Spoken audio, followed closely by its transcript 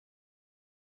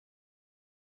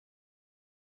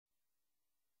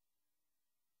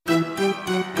Nico!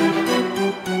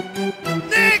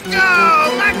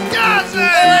 My cousin!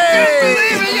 I can't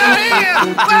believe it! You're here!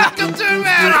 Welcome to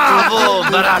America! Bravo,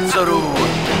 Barazzaru!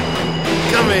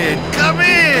 Come in, come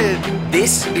in!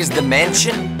 This is the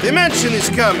mansion? The mansion is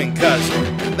coming,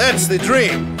 cousin. That's the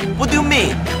dream. What do you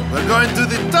mean? We're going to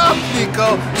the top,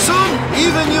 Nico. Soon,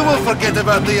 even you will forget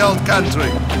about the old country.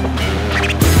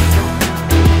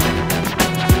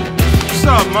 What's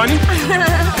up, money?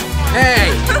 Hey,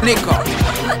 Nico.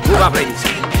 Move up, ladies.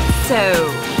 So,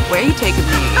 where are you taking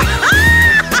me?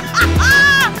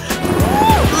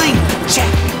 Bling,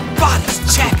 check. Bodies,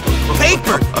 check.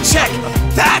 Paper, check.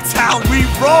 That's how we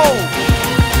roll.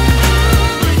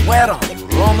 Where are you,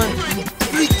 Roman?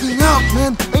 Freaking out,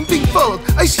 man. I'm being followed.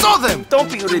 I saw them. Don't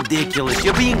be ridiculous.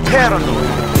 You're being paranoid.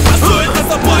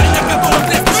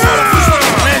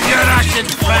 Where's your Russian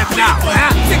friend now,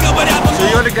 huh? So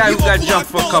you're the guy who got jumped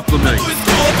for a couple of million.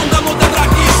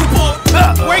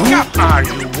 Wake up! Who are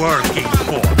you working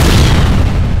for?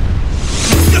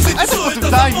 I don't want to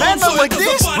die, man. Not like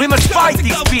this. We must fight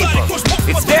these people.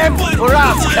 It's them or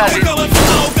us, cousin. What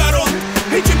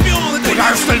are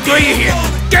you still doing here?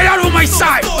 Get out of my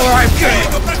sight, or I'm kill you!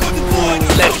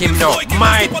 Let him know.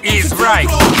 Mine is right.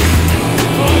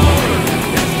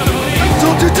 I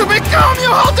told you to be calm.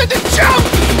 You halted the jump.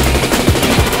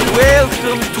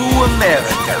 Welcome to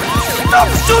America. Stop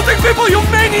shooting people, you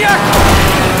maniac!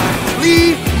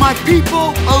 Leave my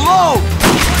people alone.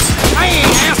 I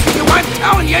ain't asking you, I'm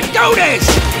telling you, do this!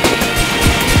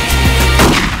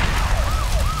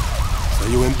 So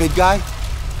you in, big guy?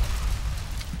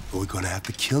 Or we're gonna have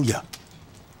to kill you.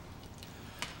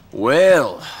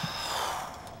 Well,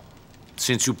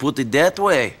 since you put it that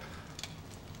way,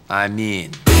 I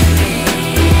mean...